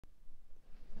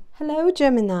Hello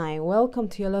Gemini, welcome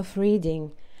to your love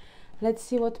reading. Let's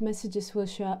see what messages will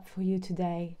show up for you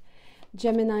today.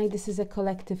 Gemini, this is a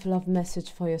collective love message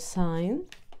for your sign,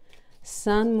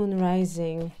 Sun, Moon,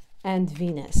 Rising and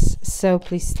Venus. So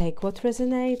please take what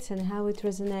resonates and how it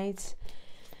resonates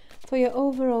for your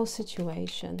overall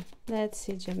situation. Let's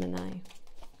see, Gemini.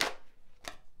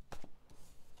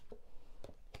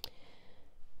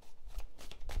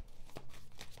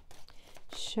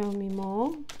 Show me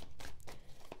more.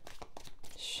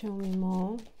 Show me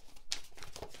more.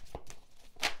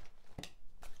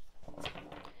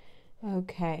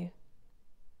 Okay.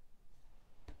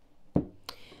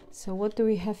 So what do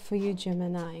we have for you,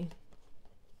 Gemini?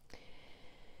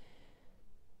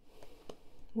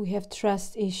 We have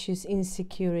trust issues,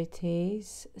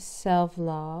 insecurities,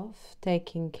 self-love,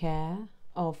 taking care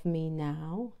of me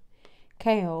now,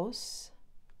 chaos,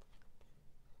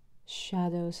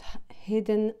 shadows,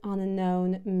 hidden,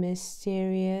 unknown,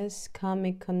 mysterious,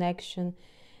 karmic connection,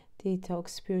 detox,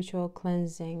 spiritual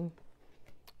cleansing,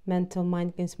 mental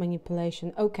mind games,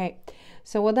 manipulation. Okay,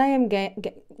 so what I am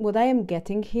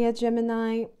getting here,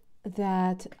 Gemini,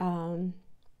 that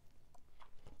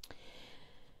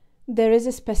there is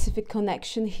a specific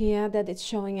connection here that it's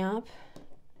showing up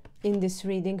in this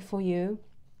reading for you,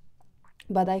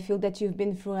 but I feel that you've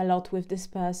been through a lot with this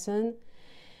person.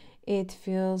 It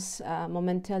feels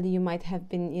momentarily you might have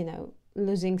been,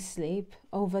 losing sleep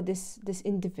over this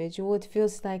individual. It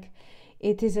feels like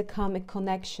it is a karmic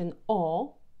connection,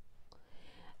 or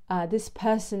this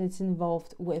person is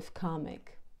involved with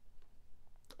karmic.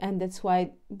 And that's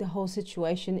why the whole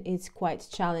situation is quite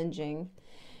challenging,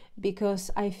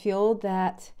 because I feel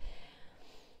that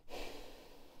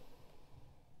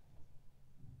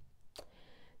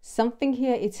something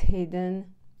here is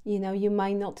hidden. You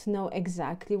might not know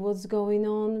exactly what's going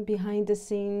on behind the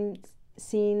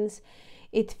scenes.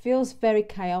 It feels very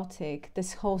chaotic,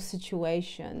 this whole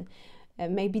situation.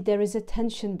 Maybe there is a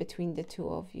tension between the two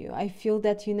of you. I feel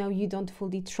that, you don't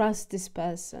fully trust this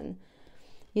person,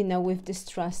 with these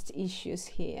trust issues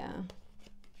here.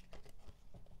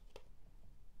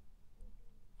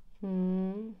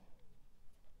 I'm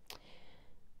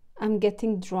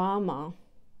getting drama.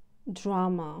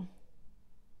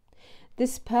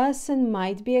 This person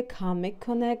might be a karmic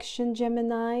connection,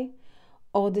 Gemini,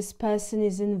 or this person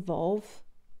is involved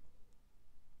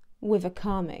with a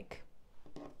karmic.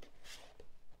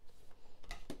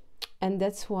 And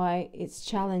that's why it's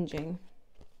challenging.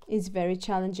 It's very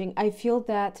challenging. I feel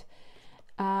that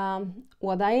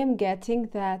what I am getting,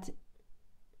 that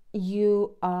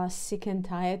you are sick and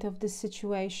tired of this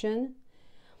situation,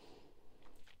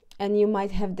 and you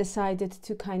might have decided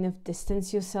to kind of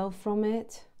distance yourself from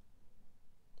it.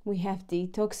 We have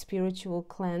detox, spiritual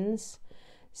cleanse.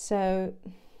 So,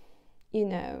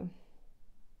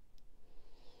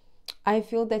 I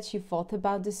feel that you thought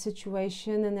about this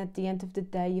situation, and at the end of the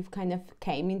day, you've kind of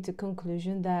came into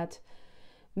conclusion that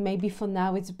maybe for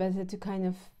now it's better to kind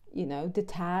of,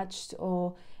 detached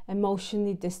or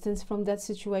emotionally distanced from that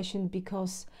situation,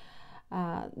 because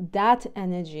that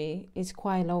energy is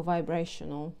quite low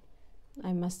vibrational,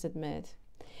 I must admit.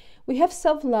 We have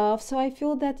self-love, so I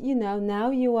feel that, now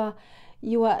you are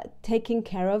taking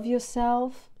care of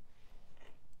yourself.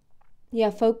 You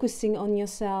are focusing on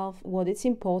yourself, what is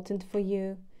important for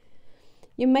you.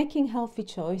 You're making healthy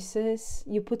choices.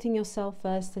 You're putting yourself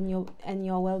first and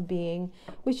your well-being,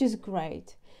 which is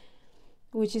great.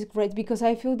 Which is great, because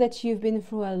I feel that you've been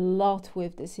through a lot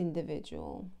with this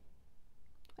individual.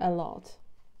 A lot.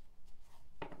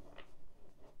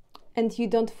 And you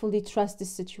don't fully trust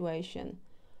this situation.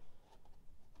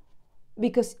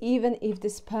 Because even if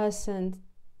this person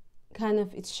kind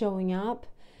of is showing up,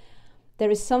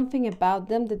 there is something about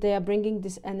them that they are bringing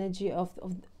this energy of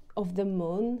the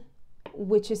moon,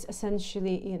 which is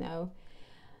essentially,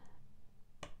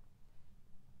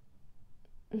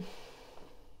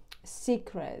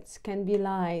 secrets, can be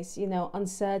lies,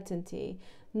 uncertainty,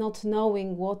 not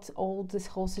knowing what all this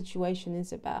whole situation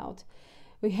is about.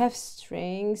 We have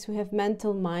strings, we have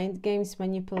mental mind games,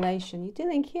 manipulation. You're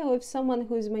dealing here with someone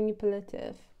who is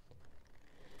manipulative.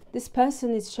 This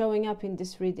person is showing up in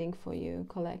this reading for you,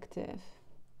 collective.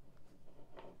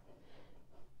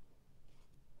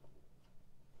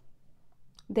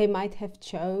 They might have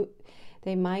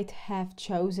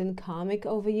chosen karmic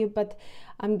over you, but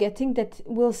I'm getting that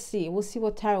we'll see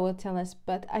what tarot will tell us.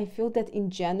 But I feel that in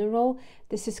general,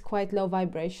 this is quite low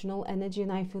vibrational energy,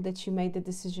 and I feel that you made the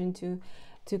decision to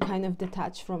kind of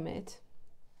detach from it.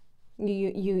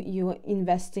 You are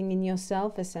investing in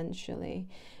yourself, essentially,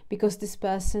 because this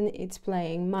person, it's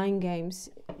playing mind games.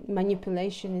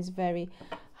 Manipulation is very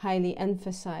highly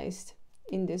emphasized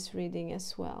in this reading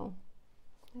as well.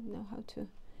 I don't know how to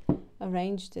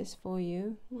arrange this for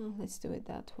you. Well, let's do it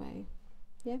that way.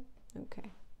 Yeah,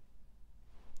 okay.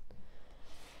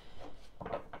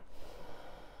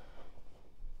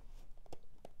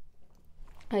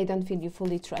 I don't feel you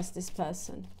fully trust this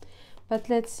person. But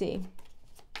let's see.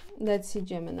 Let's see,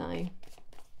 Gemini.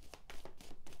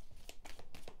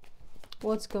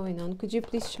 What's going on? Could you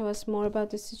please show us more about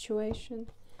the situation?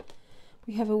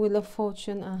 We have a Wheel of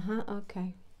Fortune.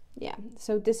 Okay. Yeah,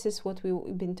 so this is what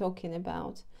we've been talking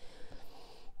about.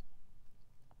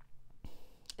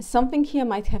 Something here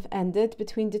might have ended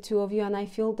between the two of you, and I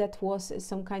feel that was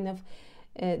some kind of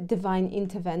divine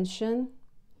intervention,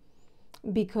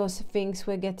 because things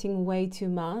were getting way too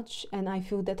much, and I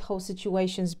feel that whole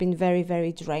situation's been very,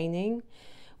 very draining.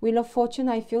 Wheel of Fortune,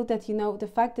 I feel that, you know, the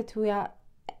fact that we are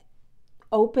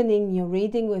opening your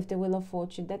reading with the Wheel of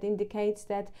Fortune, that indicates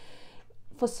that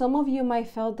for some of you might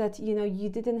felt that, you know, you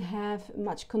didn't have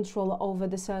much control over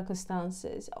the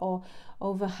circumstances or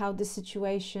over how the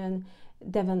situation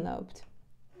developed,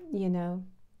 you know.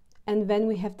 And then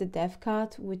we have the Death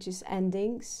card, which is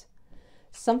endings.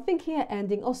 Something here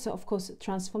ending, also of course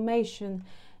transformation,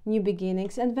 new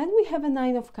beginnings. And then we have a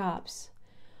Nine of Cups,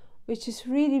 which is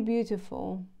really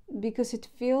beautiful, because it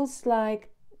feels like,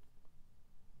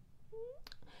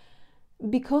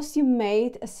 because you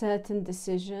made a certain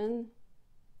decision,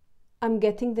 I'm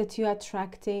getting that you are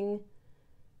attracting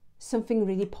something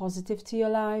really positive to your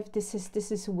life. This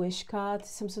is a wish card,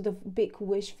 some sort of big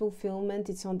wish fulfillment.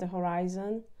 It's on the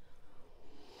horizon.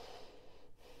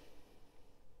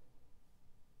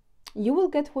 You will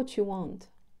get what you want.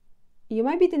 You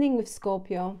might be dealing with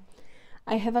Scorpio.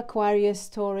 I have Aquarius,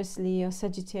 Taurus, Leo,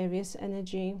 Sagittarius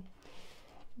energy.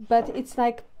 But it's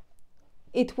like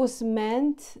it was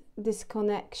meant, this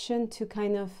connection, to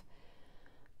kind of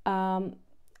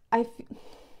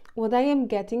what I am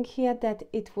getting here, that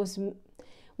it was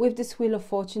with this Wheel of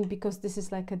Fortune, because this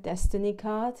is like a destiny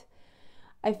card.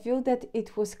 I feel that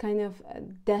it was kind of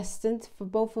destined for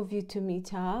both of you to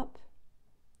meet up.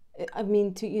 I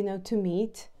mean, to, you know, to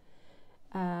meet.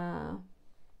 And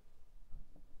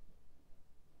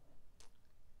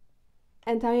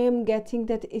I am getting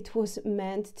that it was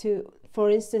meant to, for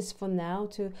instance, for now,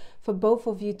 for both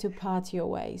of you to part your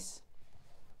ways.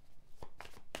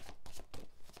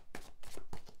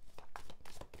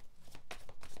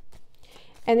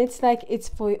 And it's like it's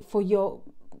for your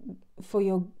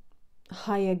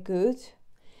higher good,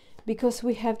 because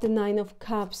we have the Nine of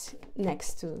Cups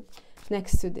next to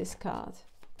this card,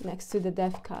 next to the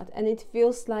Death card, and it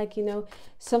feels like, you know,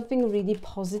 something really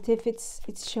positive.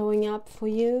 It's showing up for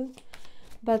you.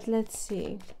 But let's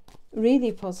see,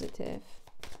 really positive.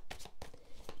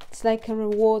 It's like a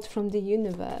reward from the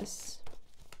universe.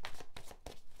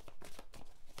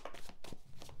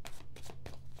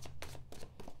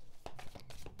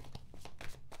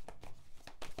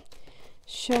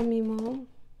 Show me more.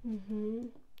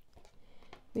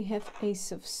 We have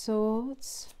Ace of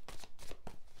Swords.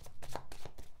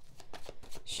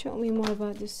 Show me more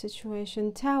about this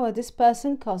situation. Tower. This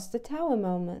person caused the Tower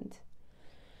moment.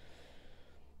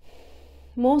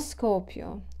 More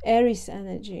Scorpio. Aries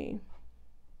energy.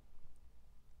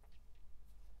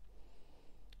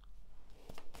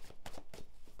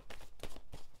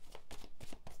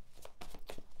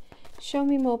 Show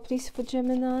me more, please, for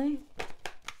Gemini.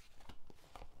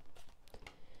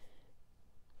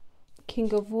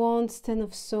 King of Wands, Ten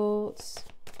of Swords.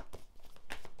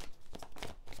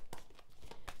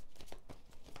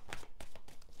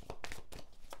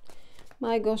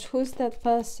 My gosh, who's that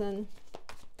person?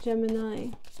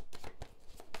 Gemini.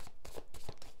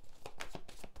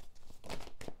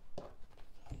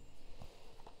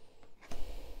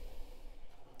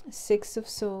 Six of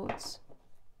Swords.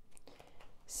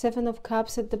 Seven of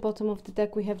Cups. At the bottom of the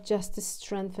deck we have Justice,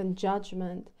 Strength and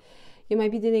Judgment. You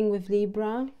might be dealing with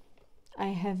Libra. I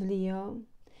have Leo.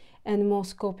 And more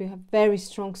Scorpio. You have very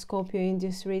strong Scorpio in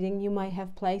this reading. You might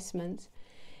have placements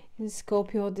in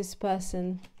Scorpio. This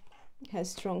person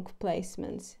has strong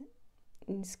placements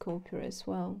in Scorpio as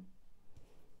well.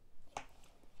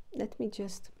 Let me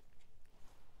just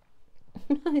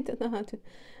I don't know how to.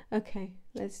 Okay,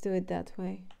 let's do it that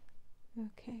way.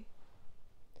 Okay.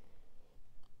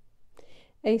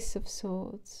 Ace of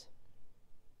Swords.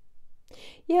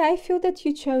 Yeah, I feel that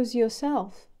you chose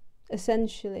yourself,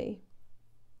 essentially,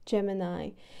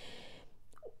 Gemini.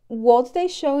 What they're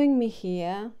showing me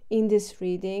here in this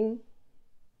reading,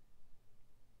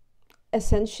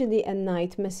 essentially a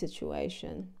nightmare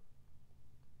situation.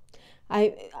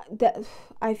 I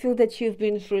feel that you've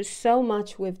been through so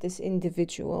much with this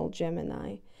individual,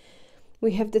 Gemini.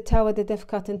 We have the Tower, the Death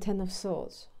card, and Ten of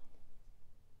Swords.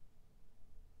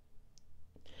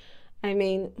 I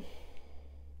mean,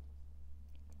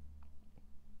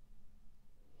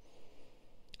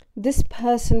 this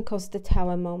person caused the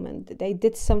tower moment. They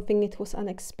did something, it was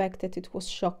unexpected, it was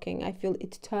shocking. I feel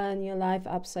it turned your life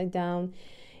upside down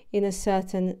in a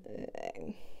certain,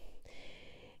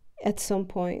 at some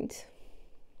point.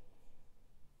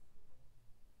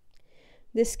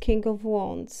 This King of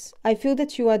Wands. I feel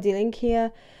that you are dealing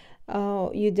here,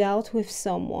 you dealt with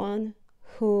someone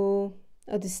who,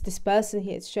 this person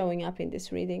here is showing up in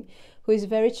this reading, who is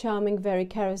very charming, very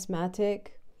charismatic,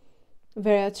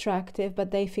 very attractive,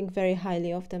 but they think very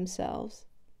highly of themselves.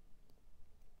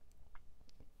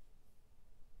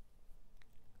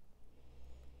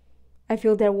 I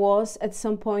feel there was at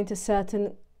some point a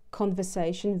certain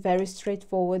conversation, very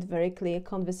straightforward, very clear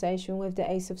conversation with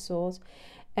the Ace of Swords,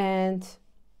 and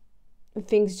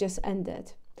things just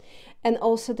ended. And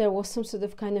also there was some sort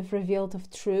of kind of revealed of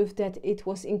truth that it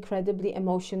was incredibly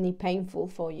emotionally painful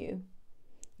for you.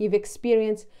 You've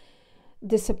experienced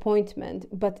disappointment,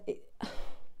 but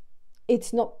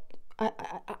it's not,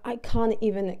 I can't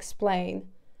even explain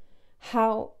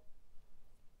how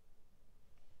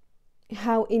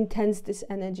intense this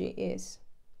energy is.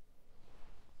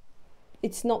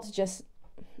 It's not just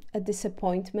a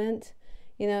disappointment,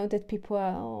 you know, that people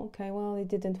are, oh, okay, well, it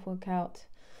didn't work out.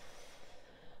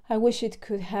 I wish it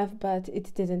could have, but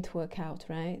it didn't work out,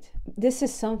 right? This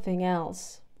is something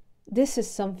else. This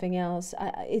is something else.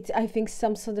 I think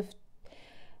some sort of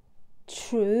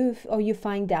truth, or you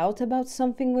find out about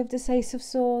something with this Ace of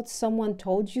Swords, someone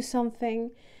told you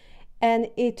something, and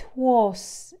it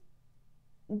was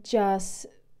just,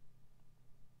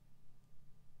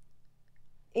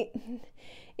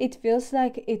 it feels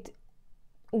like it,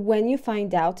 when you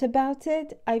find out about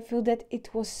it, I feel that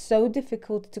it was so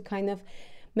difficult to kind of,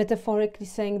 metaphorically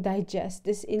saying, digest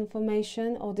this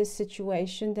information or this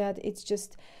situation, that it's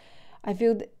just, I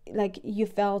feel like you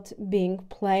felt being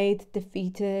played,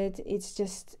 defeated. It's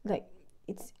just like,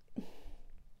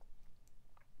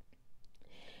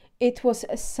 it was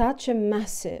such a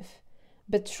massive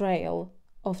betrayal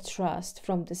of trust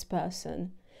from this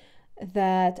person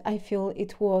that I feel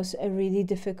it was really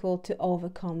difficult to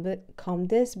overcome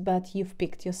this, but you've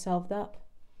picked yourself up,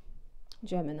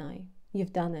 Gemini.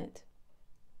 You've done it.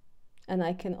 And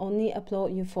I can only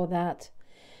applaud you for that,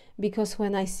 because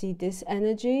when I see this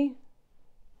energy,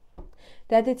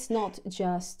 that it's not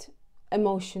just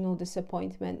emotional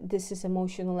disappointment, this is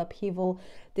emotional upheaval,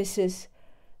 this is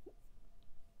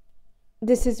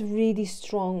really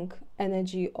strong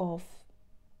energy of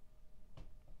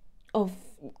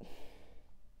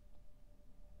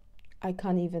I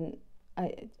can't even,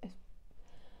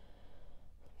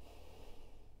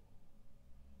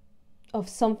 of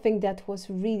something that was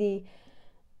really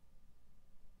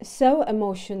so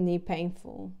emotionally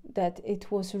painful that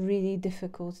it was really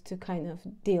difficult to kind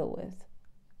of deal with,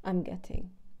 I'm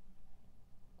getting.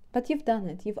 But you've done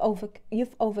it. You've overcome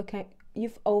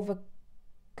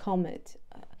it.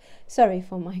 Sorry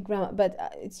for my grammar, but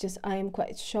it's just, I am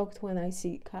quite shocked when I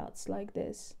see cards like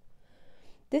this.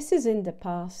 This is in the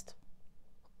past.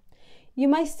 You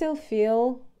might still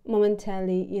feel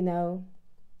momentarily, you know,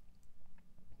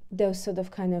 those sort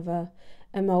of kind of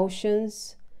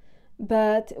emotions,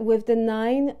 but with the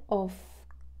 9 of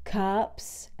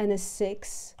Cups and a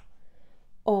 6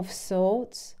 of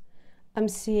Swords, I'm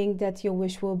seeing that your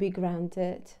wish will be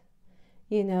granted.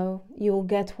 You know, you'll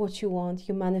get what you want.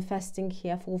 You're manifesting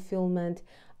here fulfillment,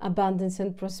 abundance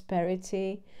and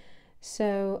prosperity.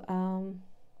 So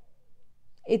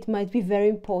it might be very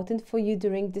important for you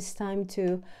during this time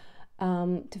to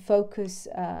focus,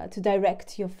 to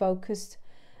direct your focus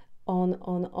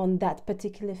on that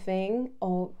particular thing,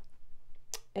 or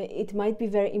it might be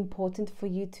very important for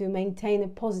you to maintain a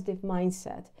positive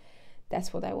mindset.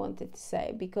 That's what I wanted to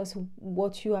say, because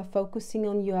what you are focusing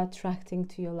on, you are attracting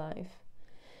to your life.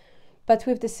 But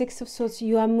with the 6 of Swords,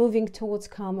 you are moving towards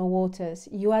calmer waters.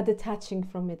 You are detaching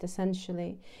from it,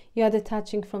 essentially. You are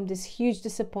detaching from this huge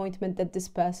disappointment that this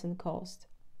person caused,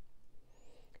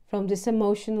 from this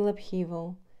emotional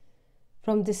upheaval,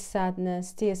 from this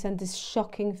sadness, tears, and this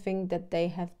shocking thing that they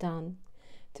have done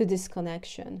to this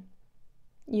connection.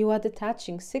 You are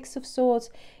detaching. 6 of Swords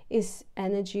is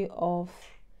energy of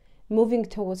moving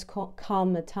towards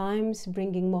calmer times,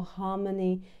 bringing more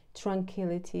harmony,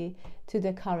 tranquility to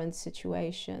the current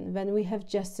situation. When we have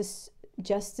justice,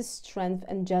 strength,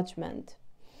 and judgment,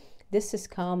 this is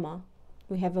karma.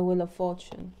 We have a Wheel of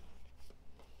Fortune.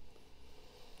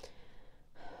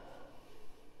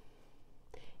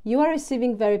 You are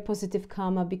receiving very positive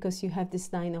karma because you have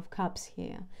this 9 of Cups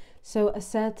here. So a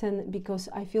certain, because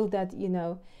I feel that, you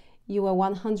know, you are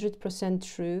 100%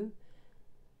 true.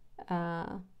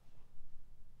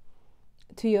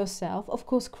 to yourself. Of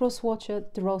course, cross watcher,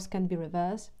 the roles can be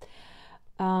reversed.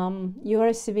 You are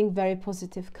receiving very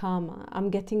positive karma. I'm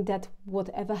getting that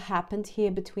whatever happened here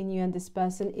between you and this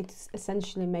person, it's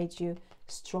essentially made you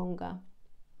stronger.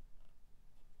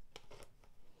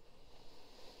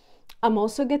 I'm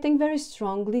also getting very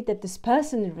strongly that this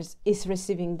person is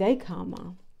receiving their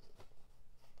karma.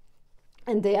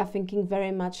 And they are thinking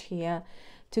very much here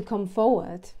to come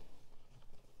forward.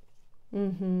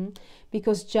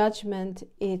 Because judgment,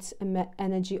 it's an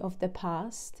energy of the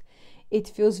past. It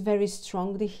feels very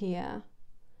strongly here,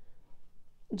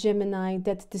 Gemini,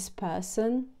 that this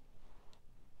person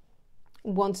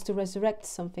wants to resurrect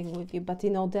something with you. But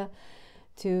in order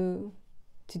to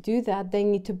do that, they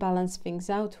need to balance things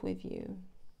out with you.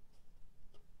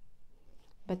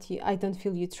 But I don't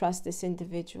feel you trust this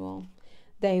individual.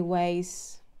 Their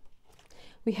ways.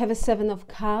 We have a 7 of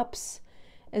Cups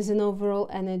as an overall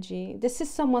energy. This is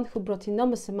someone who brought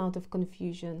enormous amount of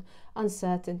confusion,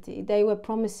 uncertainty. They were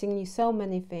promising you so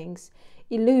many things.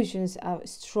 Illusions are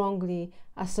strongly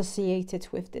associated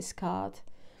with this card.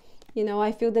 You know,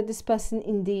 I feel that this person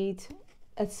indeed,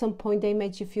 at some point, they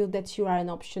made you feel that you are an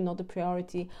option or the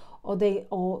priority, or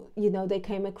you know, they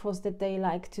came across that they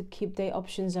like to keep their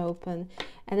options open.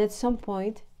 And at some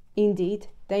point, indeed,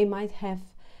 they might have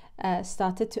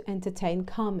started to entertain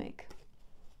karmic.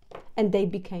 And they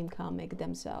became karmic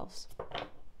themselves.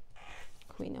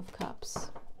 Queen of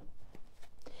Cups.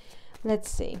 Let's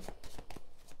see.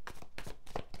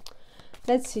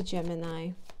 Let's see,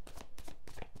 Gemini.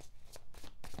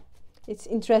 It's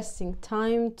interesting.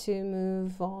 Time to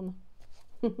move on.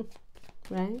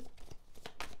 Right?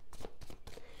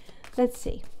 Let's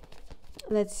see.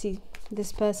 Let's see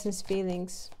this person's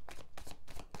feelings.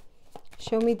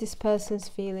 Show me this person's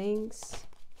feelings.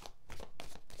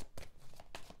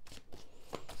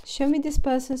 Show me this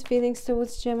person's feelings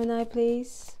towards Gemini,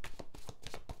 please.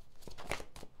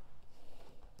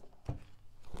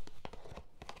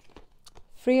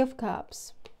 Three of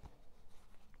Cups.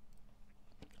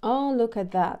 Oh, look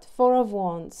at that. 4 of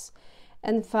Wands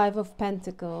and 5 of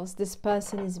Pentacles. This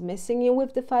person is missing you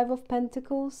with the 5 of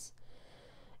Pentacles.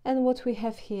 And what we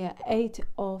have here, 8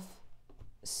 of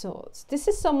Swords. This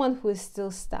is someone who is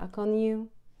still stuck on you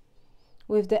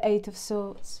with the 8 of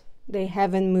Swords. They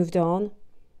haven't moved on.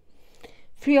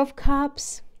 3 of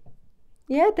Cups.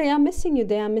 Yeah, they are missing you.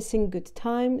 They are missing good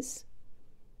times.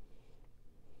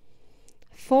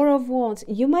 4 of Wands.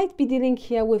 You might be dealing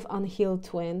here with unhealed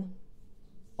twin,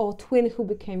 or twin who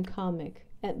became karmic,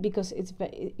 because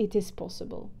it is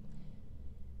possible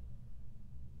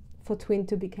for twin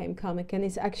to become karmic, and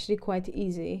it's actually quite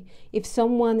easy. If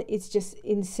someone is just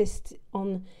insists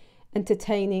on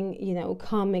entertaining, you know,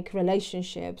 karmic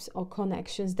relationships or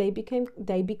connections, they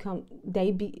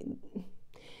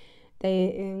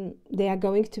are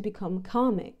going to become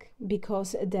karmic,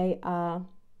 because they are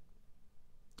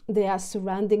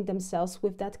surrounding themselves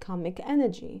with that karmic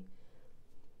energy.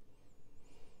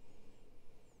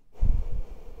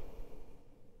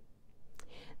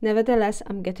 Nevertheless,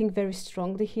 I'm getting very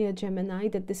strongly here, Gemini,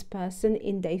 that this person,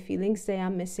 in their feelings, they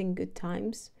are missing good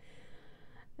times.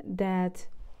 That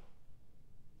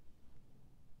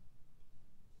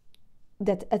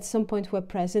at some point were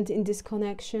present in this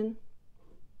connection.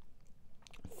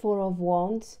 4 of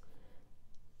Wands.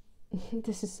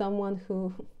 This is someone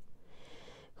who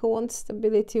wants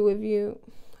stability with you,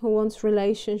 who wants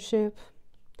relationship.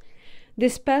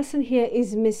 This person here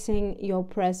is missing your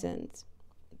presence.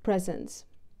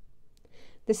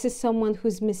 This is someone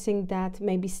who's missing that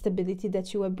maybe stability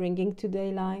that you were bringing to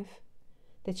their life,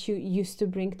 that you used to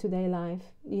bring to their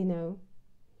life, you know.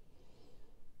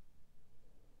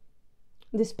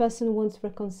 This person wants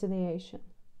reconciliation.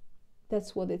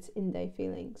 That's what it's in their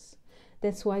feelings.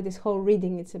 That's why this whole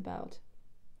reading is about.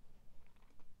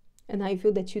 And I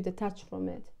feel that you detach from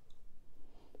it.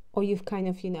 Or you've kind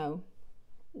of, you know,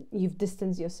 you've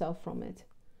distanced yourself from it.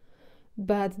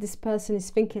 But this person is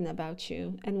thinking about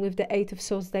you. And with the 8 of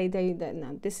Swords,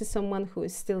 no, this is someone who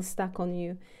is still stuck on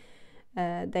you.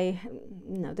 They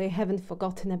haven't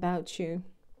forgotten about you.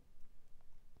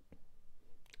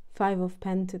 5 of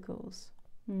Pentacles.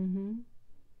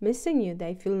 Missing you.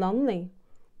 They feel lonely.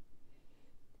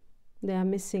 They are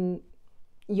missing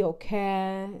your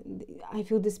care. I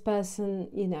feel this person,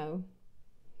 you know,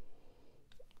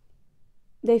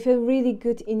 they feel really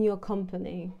good in your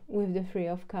company with the 3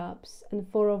 of Cups and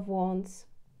 4 of Wands.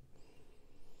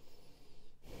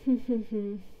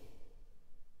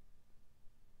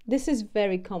 This is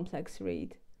very complex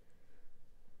read.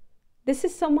 This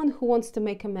is someone who wants to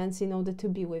make amends in order to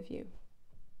be with you.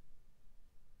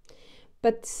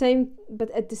 But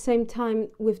at the same time,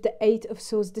 with the Eight of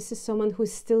Swords, this is someone who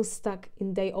is still stuck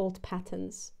in their old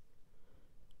patterns.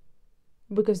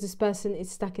 Because this person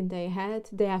is stuck in their head.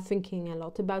 They are thinking a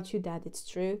lot about you, that it's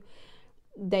true.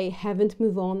 They haven't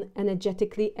moved on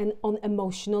energetically and on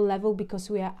emotional level, because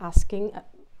we are asking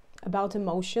about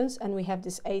emotions and we have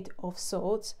this Eight of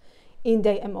Swords in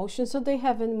their emotions. So they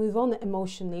haven't moved on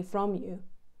emotionally from you.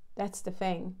 That's the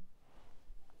thing.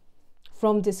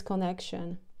 From this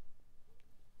connection.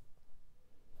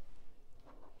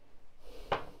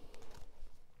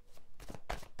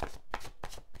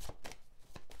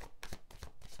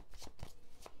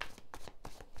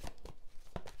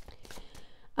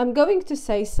 I'm going to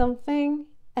say something,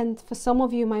 and for some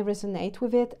of you might resonate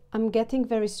with it. I'm getting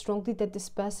very strongly that this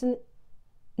person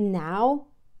now,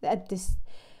 at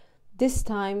this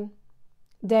time,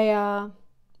 they are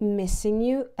missing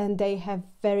you, and they have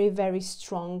very, very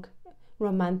strong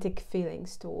romantic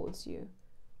feelings towards you.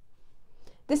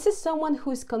 This is someone who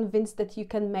is convinced that you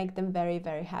can make them very,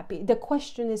 very happy. The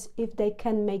question is if they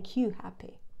can make you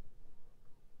happy.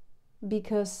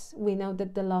 Because we know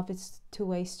that the love is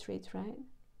two-way street, right?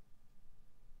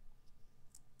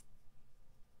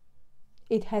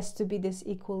 It has to be this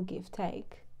equal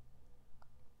give-take.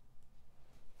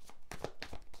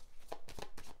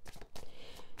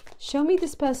 Show me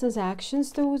this person's actions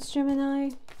towards Gemini.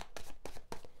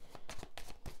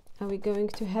 Are we going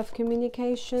to have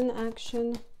communication,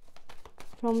 action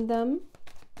from them?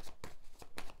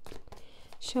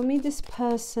 Show me this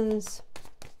person's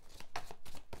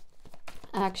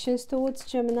actions towards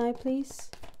Gemini, please.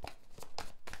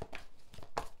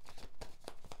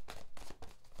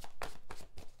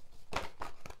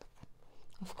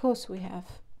 Of course we have.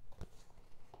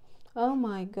 Oh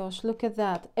my gosh, look at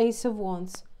that. Ace of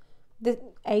Wands. The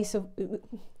Ace of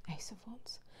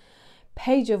Wands.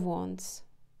 Page of Wands.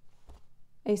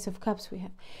 Ace of Cups we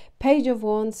have. Page of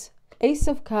Wands. Ace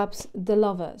of Cups. The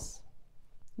Lovers.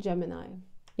 Gemini.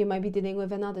 You might be dealing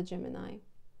with another Gemini.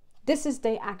 This is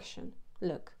their action.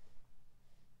 Look.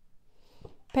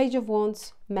 Page of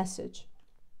Wands. Message.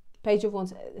 Page of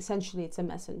Wands, essentially it's a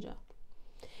messenger.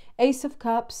 Ace of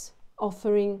Cups.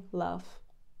 Offering love.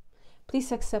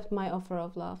 Please accept my offer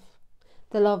of love.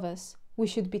 The Lovers, we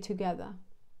should be together.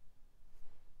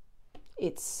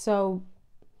 It's so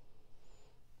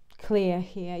clear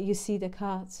here. You see the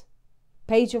cards.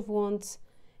 Page of Wands,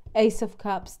 Ace of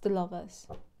Cups, the Lovers.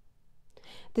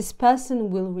 This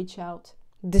person will reach out.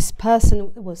 This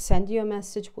person will send you a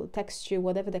message, will text you,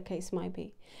 whatever the case might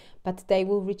be. But they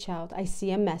will reach out. I see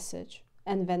a message.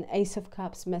 And then Ace of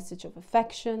Cups, message of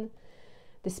affection.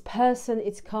 This person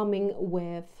is coming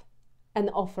with an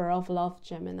offer of love,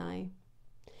 Gemini,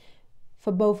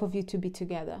 for both of you to be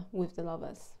together with the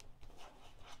Lovers.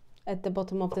 At the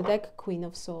bottom of the deck, Queen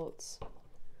of Swords.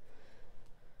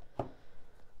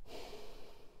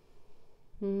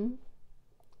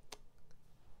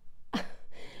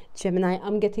 Gemini,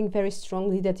 I'm getting very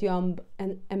strongly that you are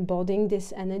embodying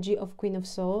this energy of Queen of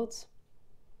Swords.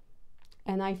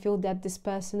 And I feel that this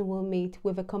person will meet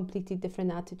with a completely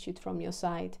different attitude from your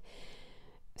side.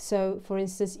 So, for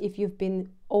instance, if you've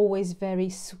been always very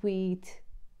sweet,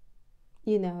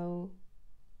 you know,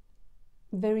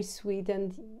 very sweet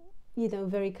and, you know,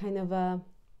 very kind of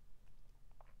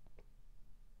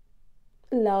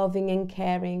loving and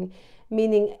caring,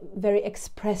 meaning very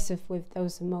expressive with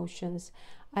those emotions,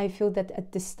 I feel that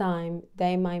at this time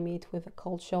they might meet with a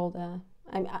cold shoulder.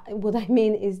 What I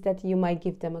mean is that you might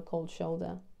give them a cold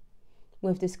shoulder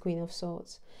with this Queen of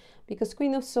Swords. Because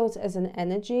Queen of Swords as an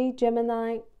energy,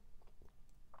 Gemini,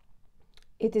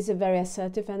 it is a very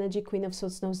assertive energy. Queen of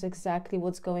Swords knows exactly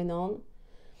what's going on.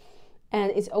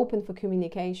 And it's open for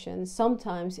communication.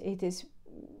 Sometimes it is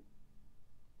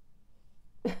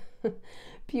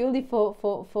purely for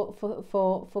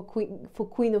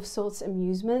Queen of Swords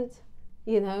amusement,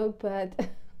 you know, but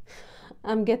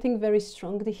I'm getting very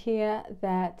strongly here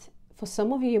that for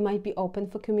some of you, you might be open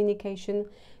for communication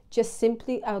just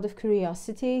simply out of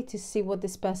curiosity to see what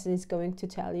this person is going to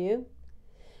tell you.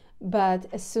 But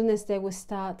as soon as they will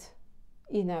start,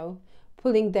 you know,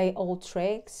 pulling their old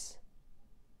tricks,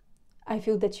 I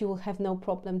feel that you will have no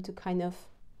problem to kind of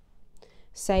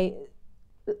say,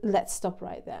 let's stop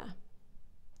right there,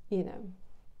 you know.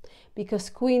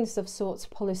 Because Queens of Swords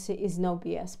policy is no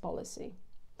BS policy.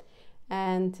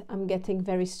 And I'm getting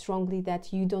very strongly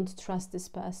that you don't trust this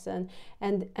person.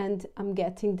 And I'm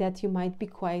getting that you might be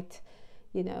quite,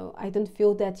 you know, I don't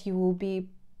feel that you will be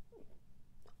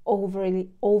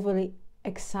overly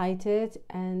excited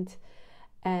and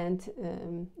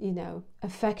you know,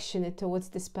 affectionate towards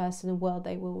this person while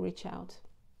they will reach out.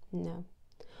 No.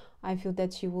 I feel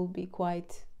that you will be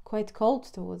quite quite cold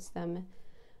towards them.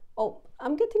 Oh,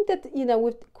 I'm getting that, you know,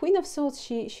 with Queen of Swords,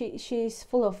 she's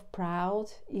full of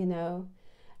proud, you know,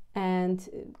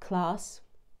 and class.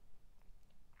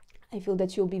 I feel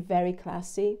that you'll be very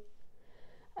classy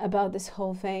about this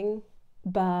whole thing,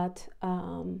 but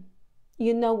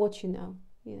you know what you know,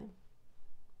 you know.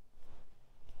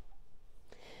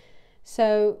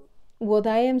 So what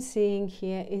I am seeing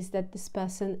here is that this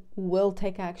person will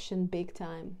take action big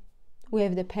time. We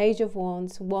have the Page of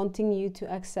Wands, wanting you to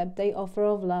accept their offer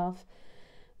of love.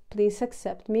 Please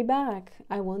accept me back.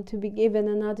 I want to be given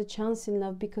another chance in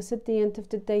love, because at the end of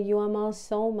the day, you are my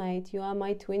soulmate. You are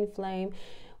my twin flame.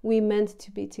 We meant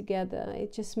to be together.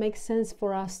 It just makes sense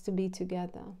for us to be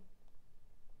together.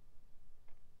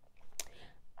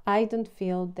 I don't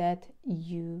feel that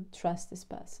you trust this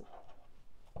person.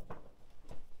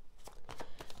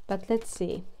 But let's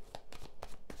see.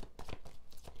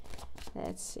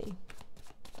 Let's see.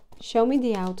 Show me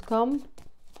the outcome.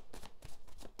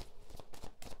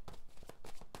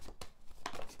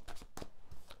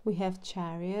 We have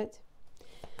Chariot.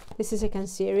 This is a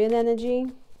Cancerian energy.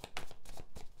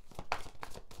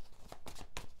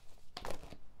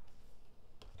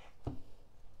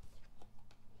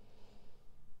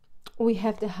 We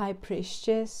have the High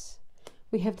Priestess.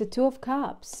 We have the Two of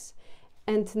Cups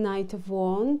and Knight of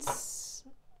Wands.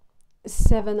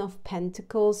 Seven of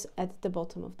Pentacles at the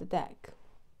bottom of the deck.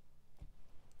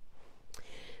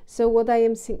 So what I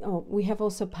am seeing, oh, we have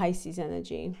also Pisces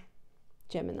energy,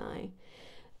 Gemini.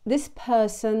 This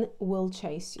person will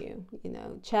chase you, you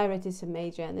know. Chariot is a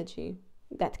major energy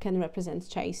that can represent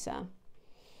chaser.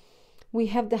 We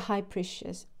have the High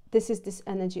Priestess. This is this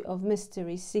energy of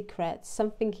mystery, secret.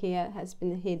 Something here has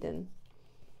been hidden.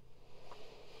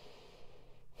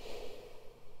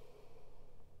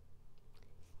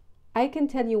 I can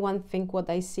tell you one thing, what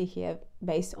I see here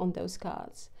based on those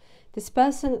cards. This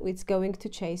person is going to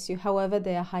chase you, however,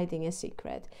 they are hiding a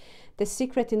secret. The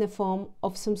secret in the form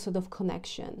of some sort of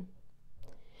connection.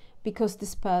 Because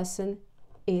this person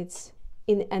is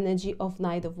in energy of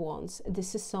Knight of Wands.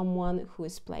 This is someone who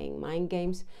is playing mind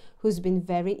games, who's been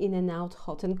very in and out,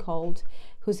 hot and cold,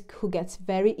 who gets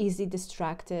very easily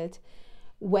distracted.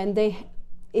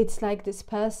 It's like this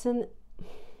person,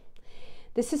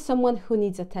 this is someone who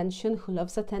needs attention, who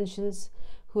loves attention,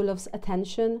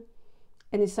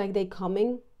 and it's like they're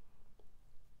coming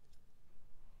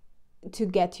to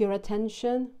get your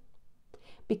attention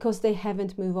because they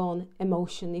haven't moved on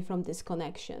emotionally from this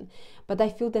connection. But I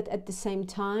feel that at the same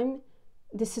time,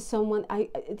 this is someone I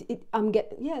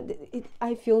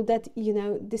feel that, you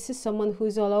know, this is someone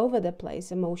who's all over the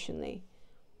place emotionally.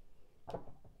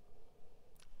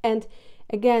 And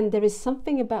again, there is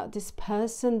something about this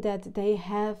person that they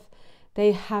have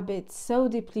their habits so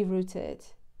deeply rooted.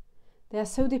 They are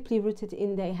so deeply rooted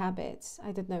in their habits.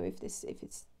 I don't know if it's,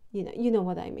 you know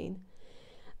what I mean.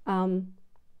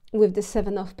 With the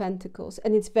Seven of Pentacles.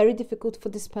 And it's very difficult for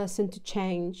this person to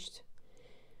change.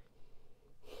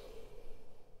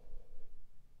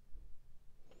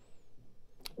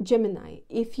 Gemini,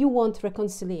 if you want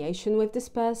reconciliation with this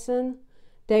person,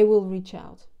 they will reach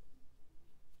out.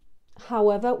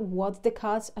 However, what the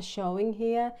cards are showing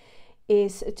here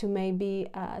is to maybe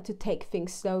to take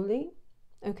things slowly,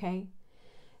 okay?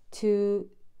 To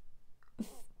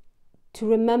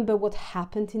remember what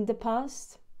happened in the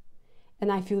past.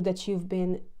 And I feel that you've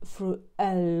been through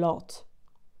a lot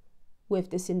with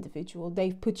this individual.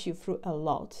 They've put you through a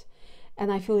lot.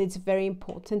 And I feel it's very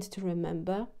important to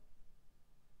remember.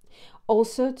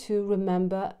 Also to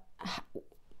remember,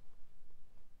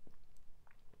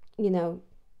 you know,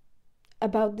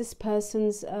 about this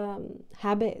person's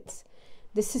habits.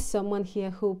 This is someone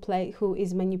here who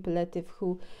is manipulative,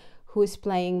 who is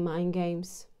playing mind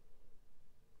games,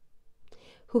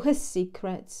 who has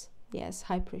secrets. Yes,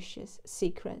 High Priestess,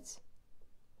 secrets.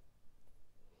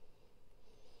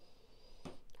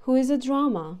 Who is a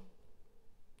drama,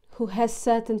 who has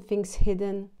certain things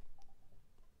hidden,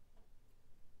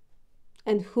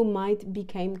 and who might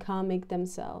become karmic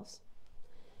themselves.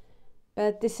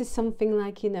 But this is something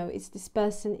like, you know, it's this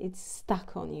person, it's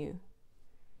stuck on you.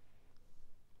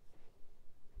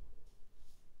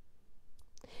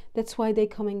 That's why they're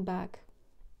coming back.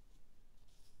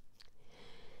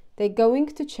 They're going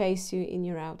to chase you in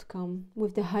your outcome.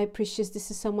 With the High Priestess,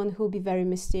 this is someone who will be very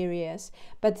mysterious.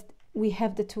 But we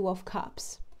have the Two of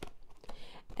Cups.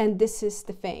 And this is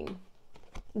the thing.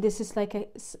 This is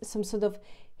like some sort of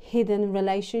hidden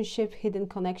relationship, hidden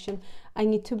connection. I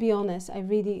need to be honest.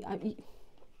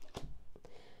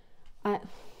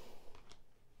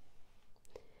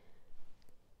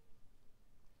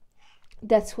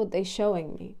 That's what they're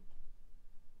showing me.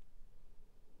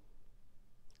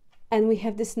 And we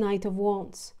have this Knight of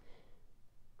Wands.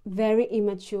 Very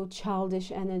immature,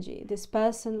 childish energy. This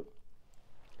person,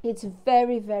 it's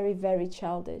very, very, very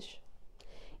childish.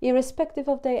 Irrespective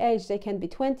of their age, they can be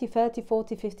 20, 30,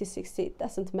 40, 50, 60, it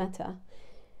doesn't matter.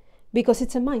 Because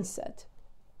it's a mindset.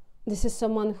 This is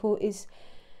someone who is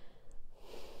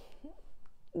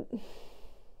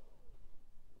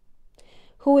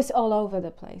all over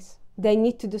the place. They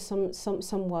need to do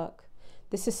some work.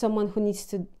 This is someone who needs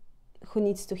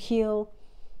to heal.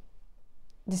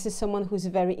 This is someone who's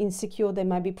very insecure. They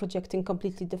might be projecting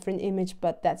completely different image,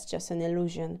 but that's just an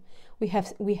illusion. We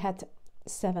had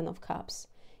 7 of Cups.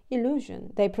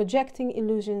 Illusion. They're projecting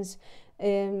illusions.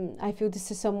 I feel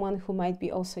this is someone who might be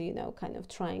also, you know, kind of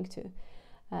trying to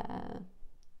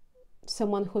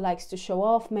someone who likes to show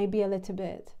off maybe a little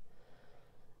bit.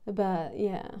 But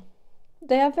yeah,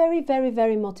 they are very, very,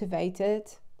 very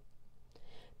motivated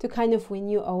to kind of win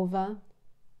you over.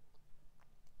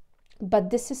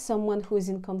 But this is someone who is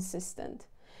inconsistent,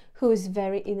 who is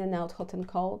very in and out, hot and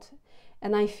cold.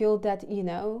 And I feel that, you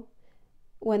know,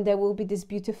 when there will be this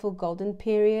beautiful golden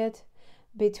period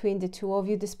between the two of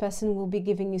you, this person will be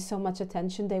giving you so much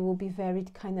attention. They will be very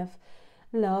kind of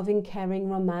loving, caring,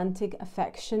 romantic,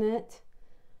 affectionate.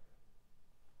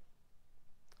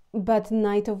 But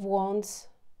Knight of Wands,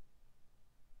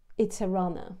 it's a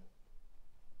runner.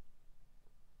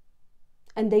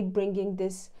 And they're bringing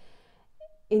this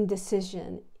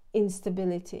indecision,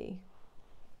 instability.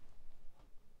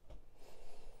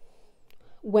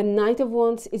 When Knight of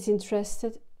Wands is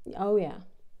interested, oh yeah,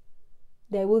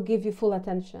 they will give you full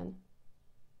attention.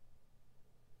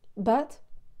 But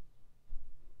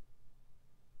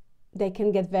they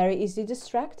can get very easily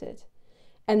distracted.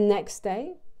 And next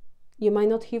day, you might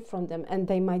not hear from them, and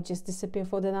they might just disappear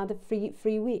for another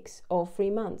three weeks or 3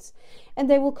 months. And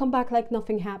they will come back like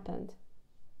nothing happened.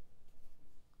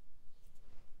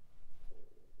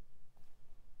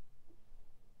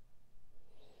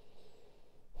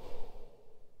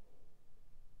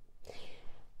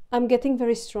 I'm getting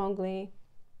very strongly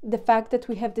the fact that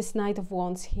we have this Knight of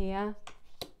Wands here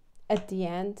at the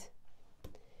end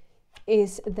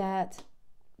is that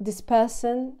this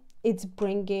person, it's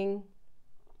bringing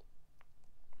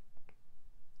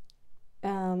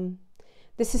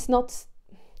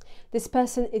this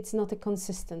person, it's not a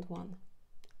consistent one.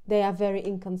 They are very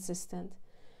inconsistent.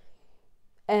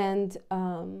 And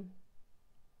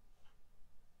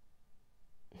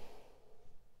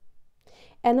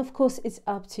of course, it's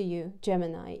up to you,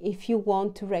 Gemini. If you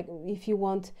want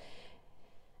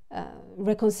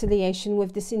reconciliation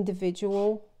with this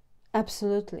individual,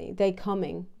 absolutely, they're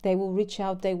coming. They will reach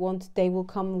out. They will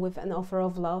come with an offer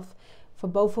of love for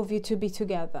both of you to be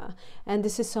together. And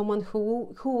this is someone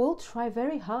who will try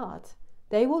very hard.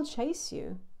 They will chase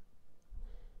you.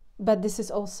 But this is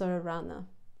also a runner.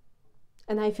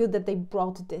 And I feel that they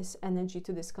brought this energy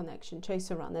to this connection,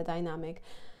 chaser-runner dynamic.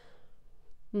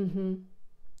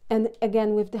 And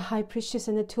again, with the High Priestess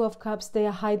and the Two of Cups, they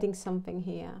are hiding something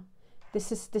here.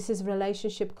 This is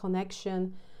relationship,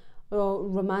 connection, or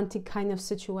romantic kind of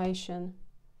situation.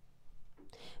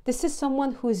 This is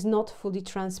someone who is not fully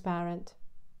transparent.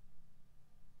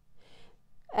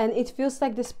 And it feels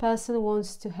like this person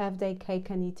wants to have their cake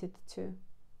and eat it too.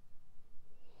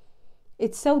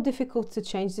 It's so difficult to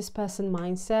change this person's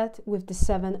mindset with the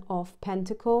 7 of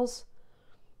Pentacles.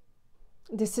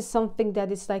 This is something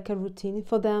that is like a routine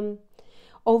for them.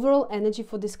 Overall energy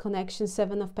for this connection,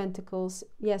 7 of Pentacles.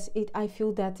 Yes, I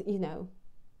feel that, you know,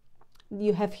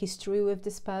 you have history with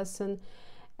this person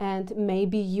and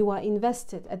maybe you are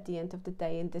invested at the end of the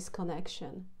day in this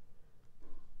connection.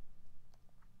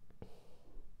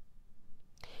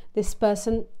 This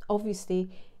person, obviously,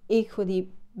 equally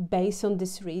based on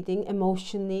this reading,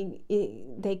 emotionally,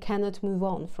 they cannot move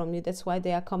on from you. That's why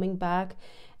they are coming back.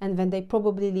 And then they're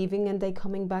probably leaving and they're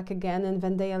coming back again. And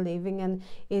then they are leaving. And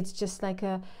it's just like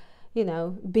a, you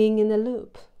know, being in a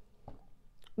loop.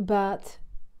 But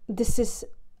this is,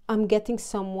 I'm getting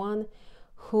someone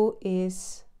who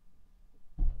is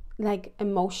like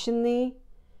emotionally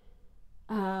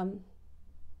and,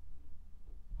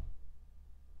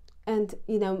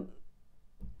 you know,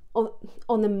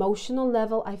 on emotional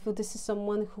level, I feel this is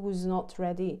someone who's not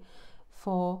ready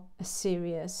for a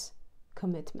serious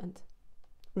commitment,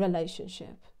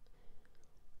 relationship,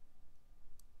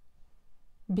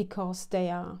 because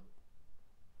they're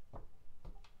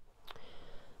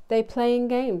playing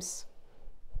games,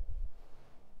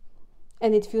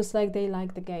 and it feels like they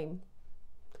like the game.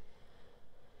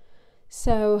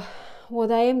 So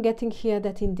what I am getting here,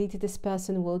 that indeed this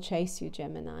person will chase you,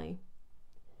 Gemini,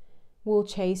 will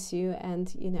chase you,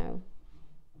 and, you know,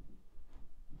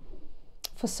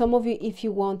 For some of you, if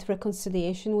you want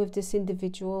reconciliation with this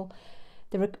individual,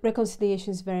 the reconciliation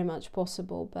is very much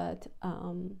possible, but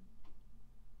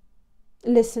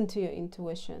listen to your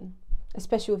intuition,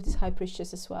 especially with this High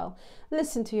Priestess as well.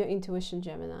 Listen to your intuition,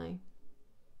 Gemini,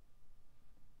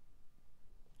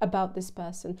 about this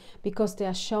person, because they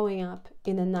are showing up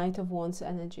in a Knight of Wands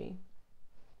energy.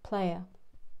 Player,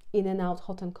 in and out,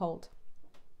 hot and cold.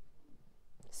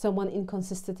 Someone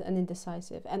inconsistent and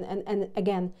indecisive. And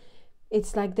again,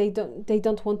 it's like they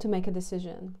don't want to make a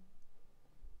decision.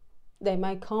 They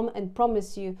might come and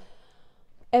promise you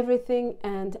everything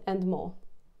and more.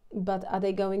 But are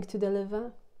they going to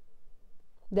deliver?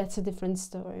 That's a different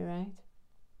story, right?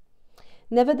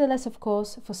 Nevertheless, of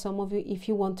course, for some of you, if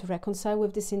you want to reconcile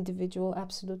with this individual,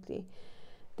 absolutely.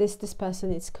 This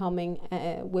person is coming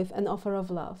with an offer of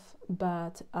love,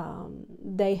 but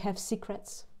they have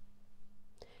secrets.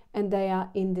 And they are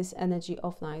in this energy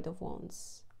of Knight of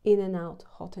Wands. In and out,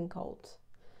 hot and cold.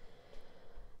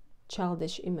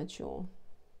 Childish, immature.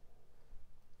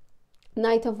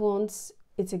 Knight of Wands,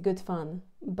 it's a good fun,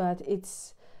 but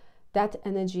it's that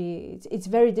energy, it's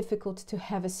very difficult to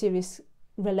have a serious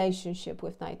relationship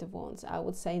with Knight of Wands. I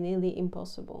would say nearly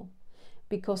impossible,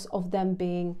 because of them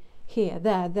being here,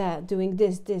 there, doing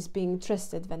this, being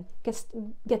interested, then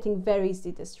getting very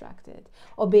easily distracted,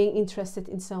 or being interested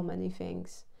in so many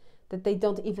things that they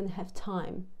don't even have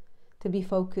time to be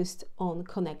focused on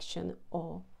connection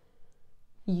or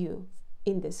you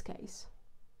in this case.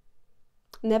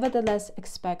 Nevertheless,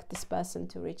 expect this person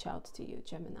to reach out to you,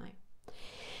 Gemini.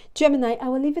 Gemini, I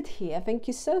will leave it here. Thank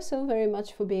you so very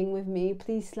much for being with me.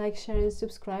 Please like, share and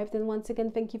subscribe. And once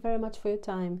again, thank you very much for your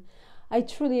time. I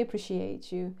truly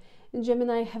appreciate you. And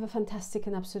Gemini, have a fantastic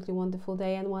and absolutely wonderful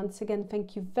day. And once again,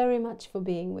 thank you very much for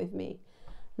being with me.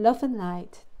 Love and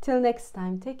light. Till next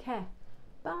time, take care.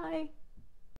 Bye.